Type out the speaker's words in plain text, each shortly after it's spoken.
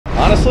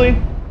Honestly,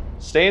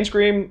 Stay and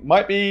Scream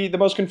might be the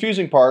most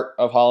confusing part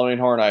of Halloween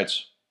Horror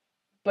Nights.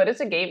 But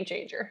it's a game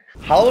changer.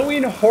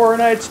 Halloween Horror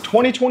Nights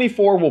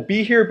 2024 will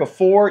be here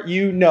before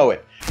you know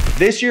it.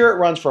 This year it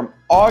runs from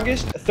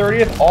August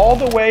 30th all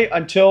the way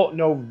until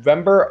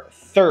November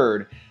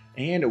 3rd.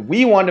 And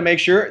we want to make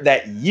sure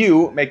that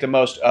you make the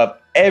most of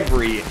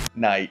every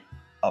night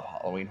of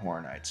Halloween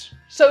Horror Nights.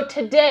 So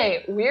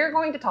today we're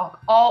going to talk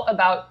all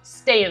about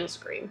Stay and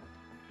Scream.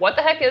 What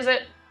the heck is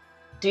it?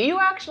 Do you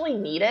actually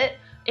need it?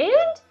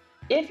 And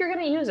if you're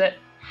going to use it,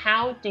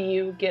 how do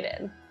you get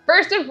in?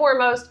 First and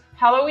foremost,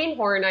 Halloween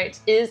Horror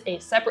Nights is a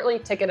separately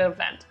ticketed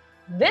event.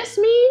 This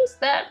means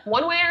that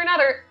one way or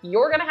another,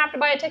 you're going to have to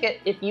buy a ticket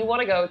if you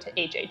want to go to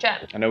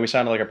HHN. I know we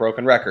sounded like a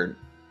broken record,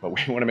 but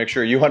we want to make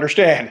sure you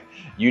understand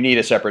you need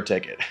a separate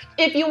ticket.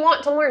 If you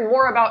want to learn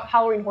more about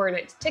Halloween Horror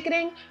Nights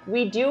ticketing,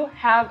 we do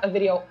have a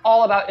video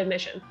all about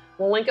admission.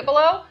 We'll link it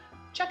below.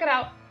 Check it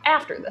out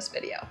after this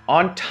video.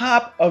 On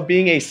top of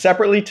being a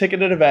separately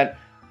ticketed event,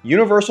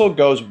 Universal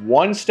goes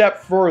one step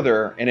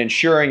further in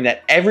ensuring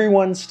that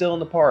everyone still in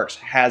the parks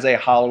has a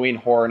Halloween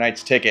Horror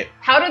Nights ticket.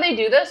 How do they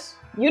do this?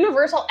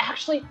 Universal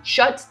actually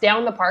shuts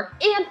down the park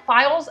and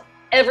files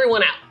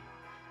everyone out.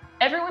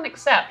 Everyone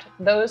except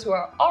those who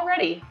are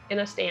already in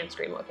a Stay and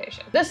Scream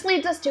location. This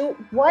leads us to,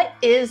 what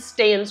is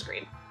Stay and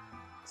Scream?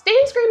 Stay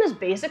and Scream is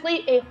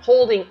basically a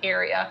holding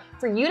area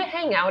for you to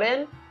hang out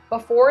in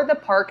before the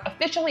park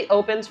officially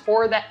opens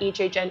for that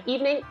HHN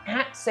evening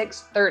at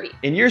 6:30.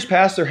 In years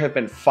past, there have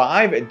been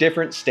 5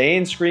 different Stay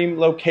and Scream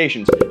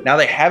locations. Now,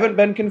 they haven't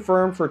been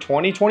confirmed for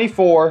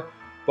 2024,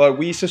 but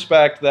we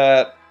suspect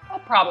that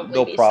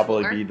they'll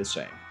probably be the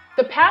same.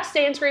 The past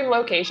Stay and Scream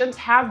locations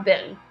have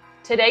been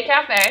Today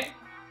Cafe,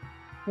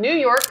 New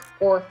York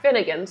or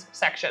Finnegan's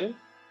section,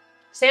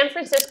 San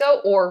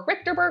Francisco or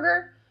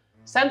Richterberger,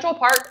 Central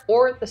Park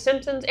or the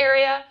Simpsons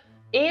area,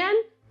 and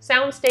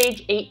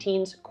Soundstage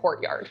 18's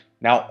Courtyard.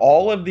 Now,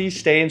 all of these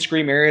Stay and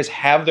Scream areas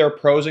have their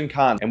pros and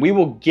cons, and we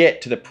will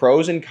get to the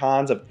pros and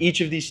cons of each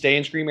of these Stay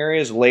and Scream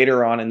areas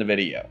later on in the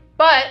video.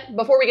 But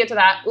before we get to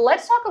that,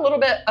 let's talk a little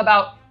bit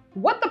about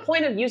what the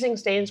point of using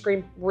Stay and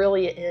Scream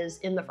really is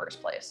in the first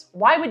place.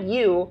 Why would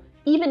you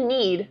even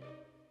need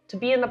to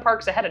be in the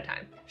parks ahead of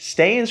time?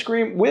 Stay and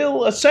Scream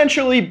will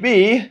essentially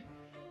be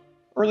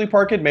early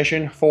park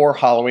admission for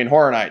Halloween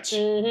Horror Nights.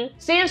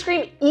 Stay and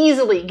Scream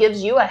easily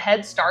gives you a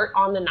head start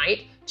on the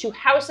night to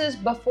houses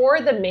before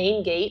the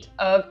main gate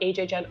of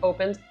HHN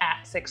opens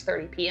at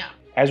 6:30 p.m.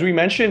 As we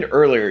mentioned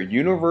earlier,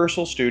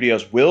 Universal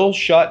Studios will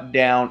shut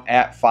down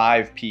at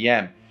 5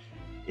 p.m.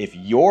 If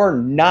you're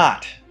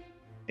not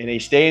in a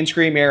Stay and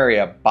Scream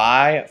area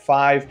by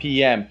 5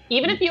 p.m.,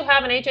 even if you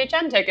have an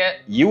HHN ticket,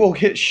 you will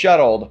get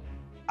shuttled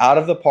out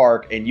of the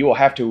park and you will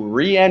have to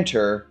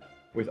re-enter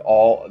with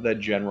all the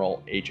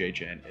general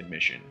HHN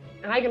admission.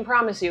 And I can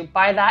promise you,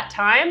 by that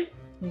time,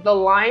 the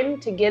line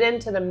to get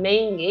into the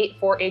main gate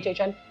for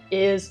HHN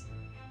is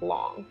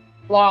long.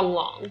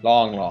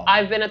 Long.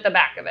 I've been at the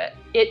back of it.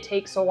 It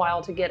takes a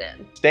while to get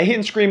in. Stay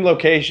and Scream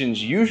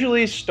locations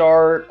usually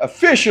start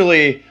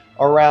officially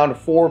around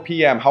 4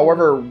 p.m.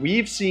 However,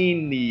 we've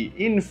seen the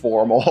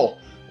informal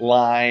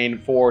line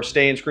for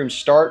Stay and Scream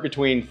start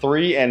between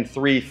 3 and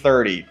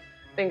 3:30.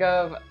 Think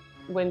of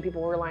when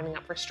people were lining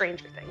up for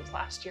Stranger Things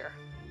last year.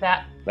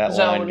 That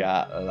zone, line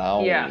got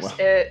long. Yes,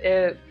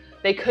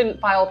 they couldn't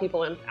file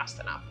people in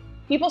fast enough.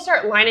 People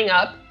start lining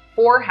up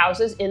for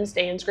houses in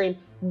Stay and Scream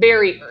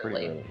very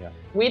early. Yeah.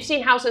 We've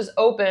seen houses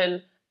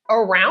open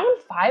around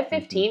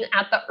 5:15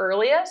 at the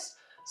earliest.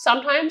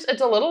 Sometimes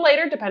it's a little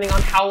later depending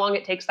on how long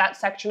it takes that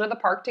section of the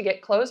park to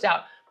get closed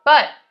out.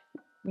 But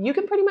you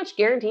can pretty much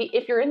guarantee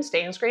if you're in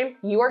Stay and Scream,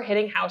 you are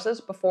hitting houses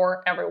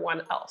before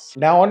everyone else.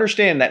 Now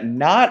understand that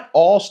not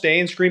all Stay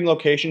and Scream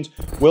locations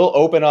will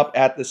open up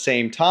at the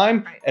same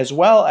time, as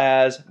well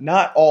as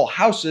not all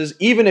houses,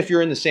 even if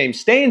you're in the same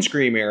Stay and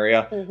Scream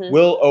area,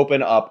 will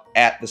open up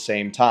at the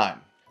same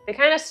time. They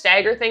kind of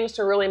stagger things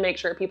to really make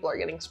sure people are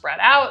getting spread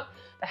out,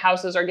 the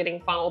houses are getting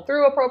funneled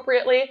through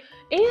appropriately,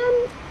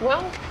 and,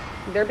 well,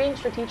 they're being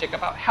strategic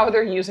about how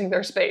they're using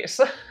their space.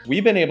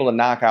 We've been able to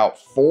knock out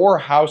 4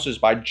 houses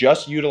by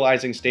just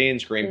utilizing Stay and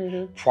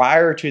Scream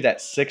prior to that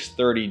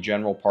 6:30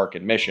 general park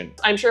admission.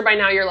 I'm sure by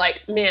now you're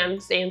like,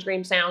 man, Stay and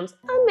Scream sounds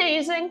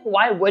amazing.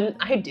 Why wouldn't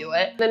I do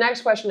it? The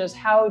next question is,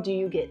 how do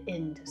you get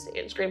into Stay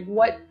and Scream?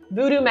 What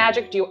voodoo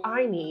magic do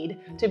I need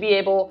to be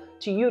able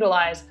to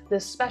utilize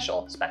this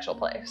special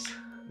place?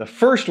 The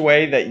first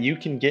way that you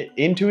can get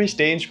into a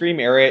Stay and Scream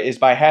area is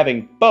by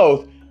having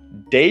both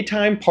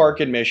daytime park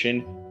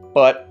admission,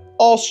 but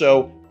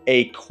also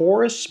a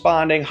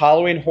corresponding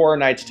Halloween Horror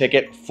Nights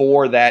ticket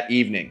for that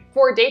evening.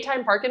 For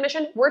daytime park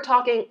admission, we're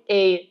talking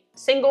a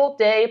single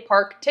day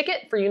park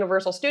ticket for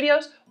Universal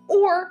Studios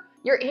or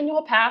your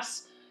annual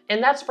pass,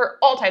 and that's for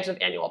all types of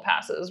annual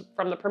passes,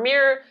 from the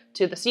premiere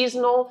to the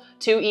seasonal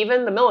to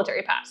even the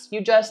military pass.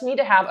 You just need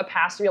to have a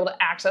pass to be able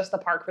to access the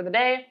park for the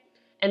day,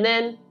 and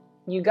then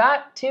you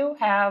got to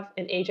have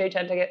an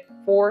HHN ticket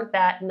for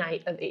that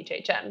night of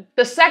HHN.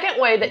 The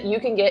second way that you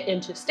can get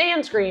into Stay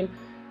and Scream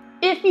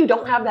if you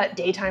don't have that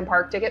daytime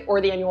park ticket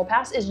or the annual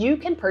pass, is you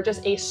can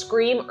purchase a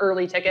Scream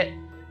early ticket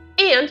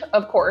and,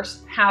 of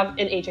course, have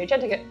an HHN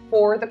ticket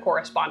for the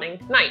corresponding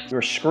night.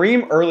 Your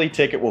Scream early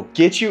ticket will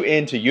get you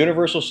into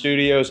Universal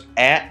Studios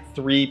at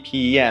 3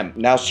 p.m.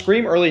 Now,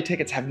 Scream early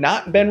tickets have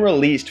not been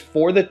released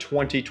for the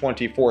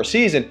 2024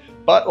 season,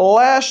 but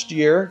last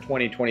year,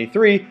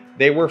 2023,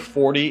 they were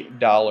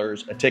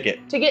 $40 a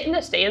ticket. To get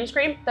into Stay and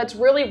Scream, that's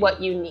really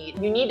what you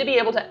need. You need to be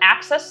able to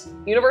access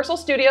Universal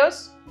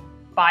Studios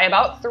by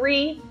about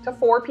 3 to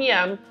 4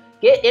 p.m.,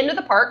 get into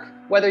the park,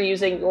 whether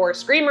using your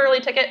Scream early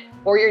ticket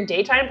or your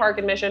daytime park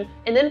admission,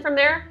 and then from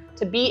there,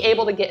 to be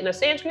able to get into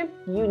Stay and Scream,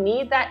 you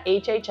need that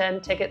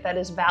HHN ticket that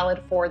is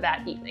valid for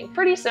that evening.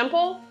 Pretty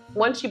simple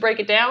once you break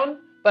it down,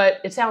 but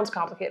it sounds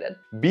complicated.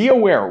 Be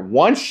aware,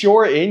 once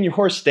you're in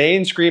your Stay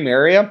and Scream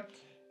area,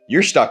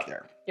 you're stuck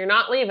there. You're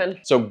not leaving.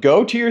 So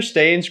go to your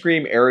Stay and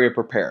Scream area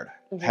prepared.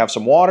 Have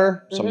some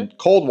water, some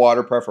cold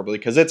water preferably,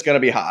 because it's gonna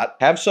be hot.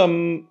 Have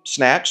some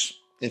snacks.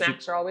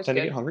 Snacks are always tend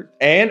good. to get hungry.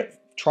 And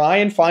try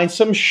and find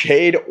some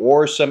shade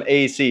or some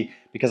AC,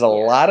 because a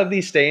lot of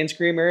these Stay and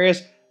Scream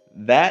areas,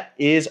 that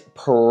is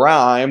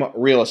prime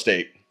real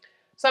estate.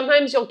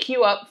 Sometimes you'll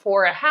queue up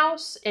for a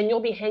house and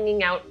you'll be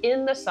hanging out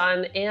in the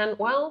sun and,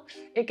 well,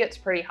 it gets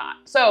pretty hot.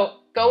 So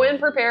go in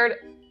prepared.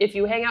 If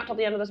you hang out till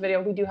the end of this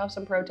video, we do have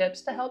some pro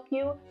tips to help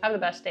you have the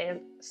best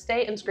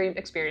Stay and Scream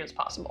experience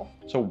possible.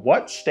 So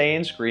what Stay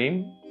and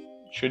Scream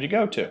should you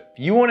go to? If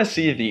you want to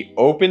see the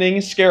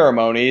opening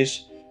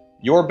ceremonies,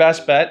 your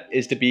best bet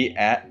is to be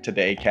at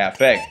Today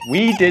Cafe.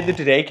 We did the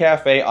Today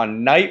Cafe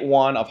on night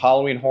 1 of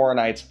Halloween Horror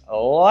Nights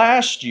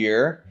last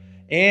year,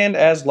 and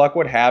as luck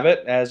would have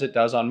it, as it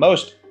does on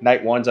most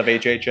night 1s of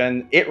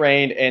HHN, it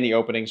rained and the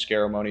opening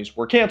ceremonies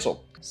were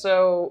canceled.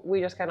 So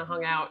we just kind of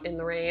hung out in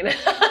the rain.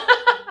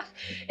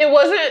 It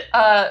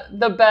wasn't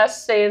the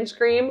best Stay and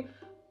Scream,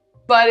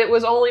 but it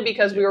was only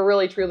because we were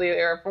really truly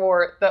there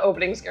for the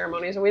opening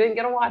ceremonies and we didn't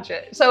get to watch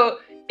it. So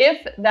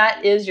if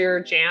that is your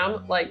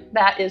jam, like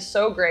that is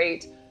so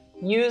great,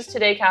 use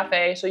Today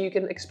Cafe so you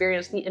can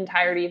experience the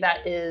entirety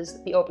that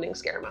is the opening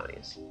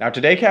ceremonies. Now,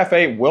 Today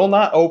Cafe will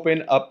not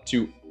open up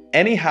to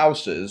any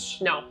houses.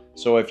 No.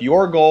 So if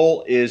your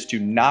goal is to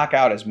knock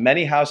out as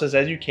many houses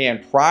as you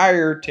can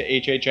prior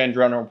to HHN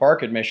General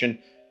Park admission,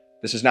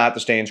 this is not the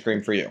Stay and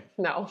Scream for you.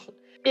 No.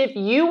 If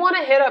you want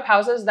to hit up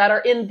houses that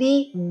are in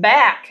the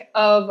back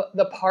of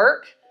the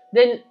park,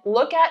 then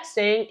look at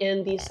staying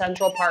in the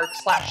Central Park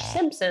 /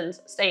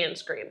 Simpsons Stay and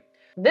Scream.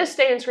 This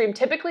Stay and Scream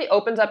typically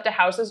opens up to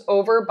houses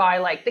over by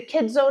like the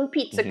Kids Zone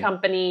Pizza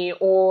Company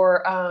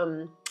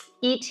or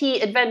E.T.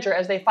 Adventure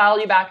as they file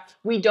you back.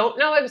 We don't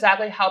know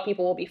exactly how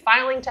people will be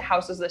filing to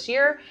houses this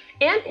year,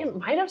 and it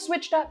might have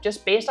switched up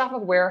just based off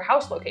of where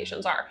house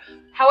locations are.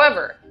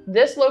 However,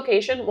 this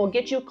location will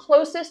get you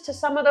closest to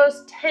some of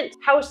those tent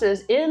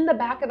houses in the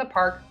back of the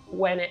park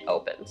when it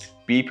opens.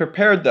 Be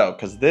prepared though,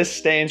 because this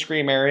Stay and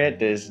Scream area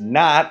does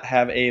not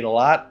have a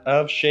lot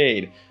of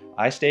shade.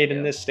 I stayed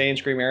in this Stay and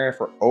Scream area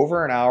for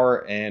over an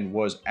hour and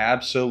was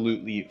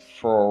absolutely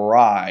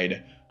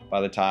fried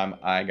by the time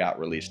I got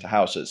released to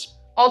houses.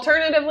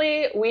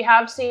 Alternatively, we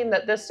have seen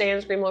that this Stay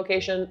and Scream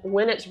location,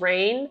 when it's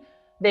rained,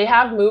 they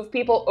have moved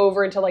people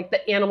over into like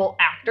the animal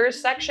actors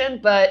section,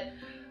 but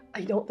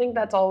I don't think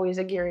that's always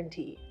a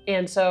guarantee.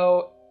 And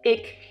so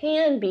it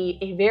can be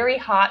a very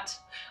hot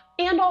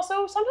and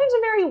also sometimes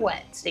a very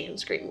wet Stay and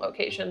Scream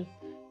location,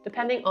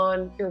 depending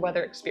on your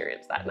weather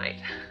experience that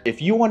night.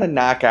 If you want to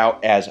knock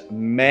out as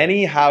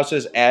many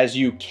houses as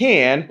you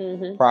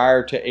can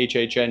prior to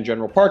HHN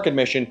General Park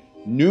admission,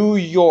 New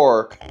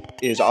York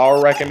is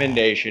our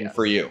recommendation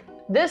for you.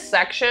 This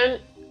section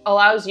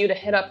allows you to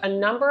hit up a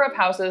number of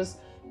houses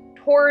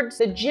towards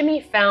the Jimmy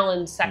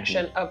Fallon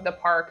section of the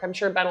park. I'm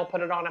sure Ben will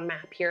put it on a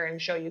map here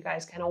and show you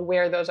guys kind of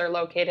where those are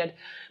located.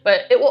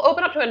 But it will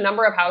open up to a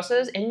number of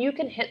houses and you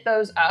can hit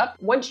those up.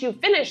 Once you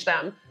finish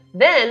them,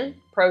 then,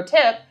 pro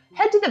tip,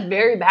 head to the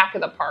very back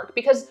of the park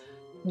because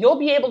you'll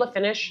be able to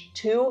finish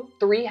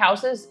 2-3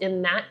 houses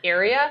in that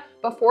area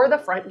before the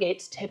front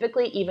gates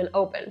typically even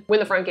open. When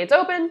the front gates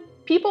open,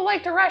 people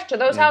like to rush to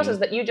those houses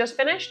that you just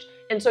finished,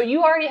 and so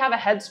you already have a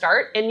head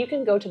start and you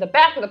can go to the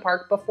back of the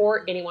park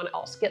before anyone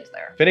else gets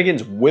there.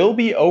 Finnegan's will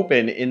be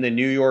open in the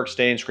New York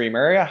Stay and Scream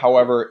area.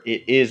 However,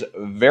 it is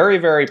very,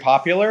 very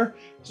popular.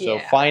 So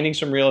finding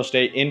some real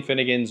estate in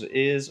Finnegan's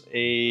is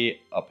a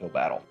uphill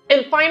battle.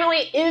 And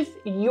finally, if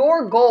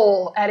your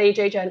goal at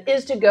HHN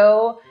is to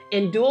go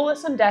and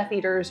duelist some Death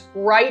Eaters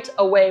right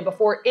away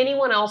before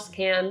anyone else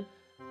can,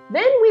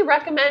 then we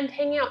recommend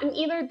hanging out in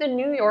either the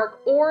New York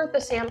or the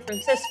San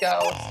Francisco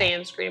Stay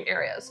and Scream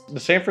areas. The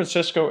San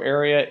Francisco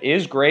area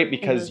is great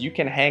because you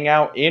can hang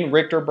out in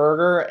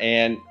Richterberger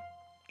and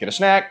get a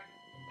snack,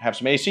 have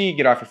some AC,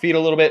 get off your feet a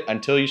little bit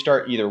until you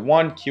start either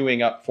one,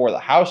 queuing up for the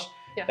house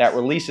that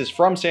releases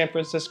from San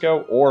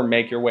Francisco, or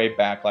make your way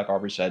back, like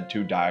Aubrey said,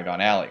 to Diagon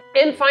Alley.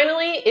 And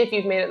finally, if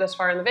you've made it this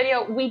far in the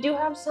video, we do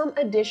have some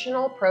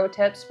additional pro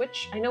tips,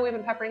 which I know we've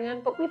been peppering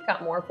in, but we've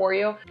got more for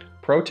you.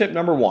 Pro tip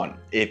number 1,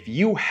 if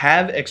you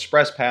have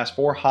Express Pass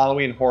for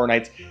Halloween Horror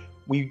Nights,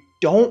 we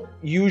don't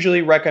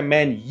usually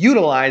recommend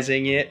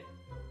utilizing it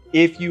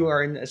if you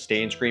are in a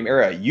stay and scream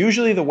area.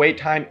 Usually the wait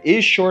time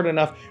is short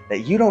enough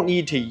that you don't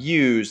need to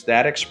use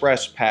that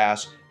express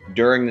pass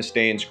during the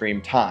stay and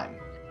scream time.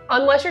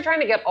 Unless you're trying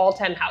to get all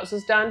 10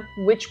 houses done,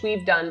 which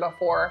we've done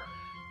before,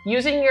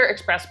 using your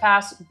express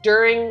pass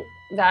during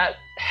that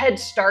head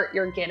start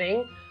you're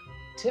getting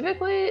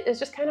typically is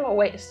just kind of a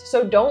waste.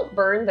 So don't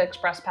burn the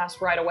express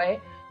pass right away.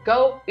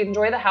 Go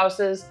enjoy the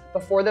houses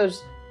before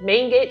those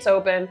main gates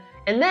open.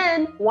 And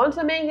then once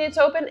the main gates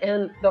open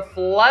and the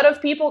flood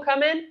of people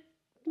come in,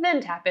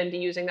 then tap into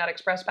using that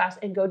express pass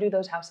and go do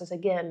those houses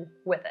again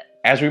with it.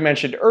 As we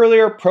mentioned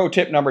earlier, pro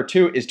tip number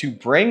 2 is to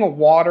bring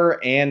water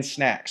and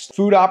snacks.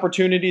 Food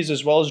opportunities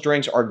as well as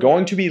drinks are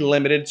going to be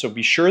limited, so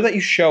be sure that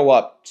you show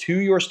up to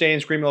your stay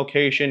and scream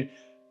location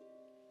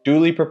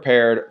duly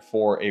prepared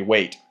for a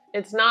wait.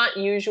 It's not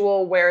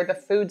usual where the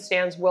food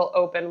stands will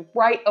open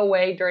right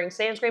away during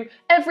stay and scream.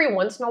 Every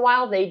once in a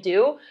while they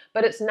do,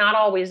 but it's not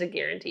always a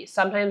guarantee.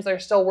 Sometimes they're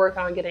still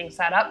working on getting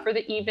set up for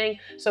the evening.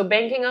 So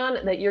banking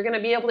on that you're gonna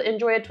be able to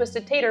enjoy a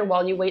twisted tater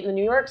while you wait in the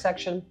New York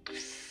section,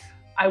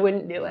 I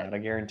wouldn't do it. Not a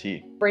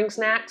guarantee. Bring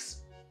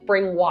snacks,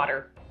 bring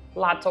water.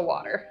 Lots of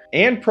water.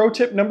 And pro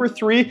tip number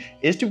 3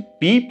 is to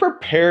be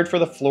prepared for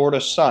the Florida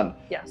sun.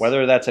 Yes.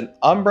 Whether that's an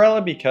umbrella,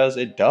 because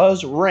it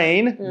does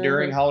rain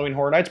during Halloween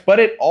Horror Nights, but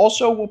it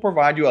also will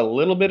provide you a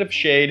little bit of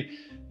shade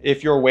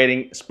if you're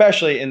waiting,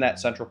 especially in that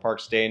Central Park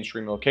stay and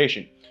scream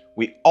location.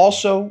 We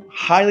also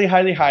highly,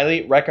 highly,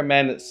 highly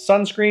recommend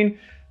sunscreen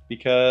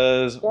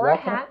because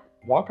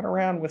walking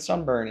around with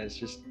sunburn is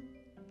just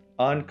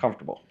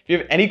uncomfortable. If you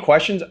have any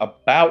questions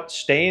about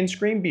stay and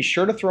scream, be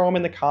sure to throw them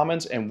in the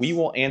comments and we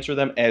will answer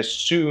them as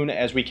soon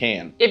as we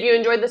can. If you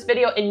enjoyed this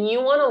video and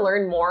you want to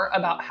learn more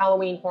about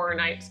Halloween Horror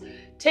Nights,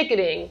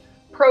 ticketing,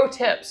 pro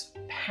tips,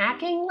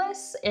 packing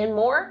lists, and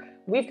more,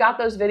 we've got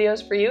those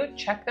videos for you.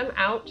 Check them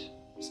out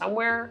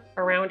somewhere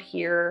around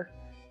here.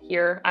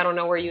 I don't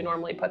know where you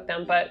normally put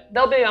them, but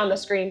they'll be on the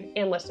screen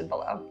and listed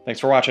below. Thanks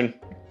for watching.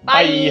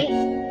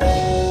 Bye.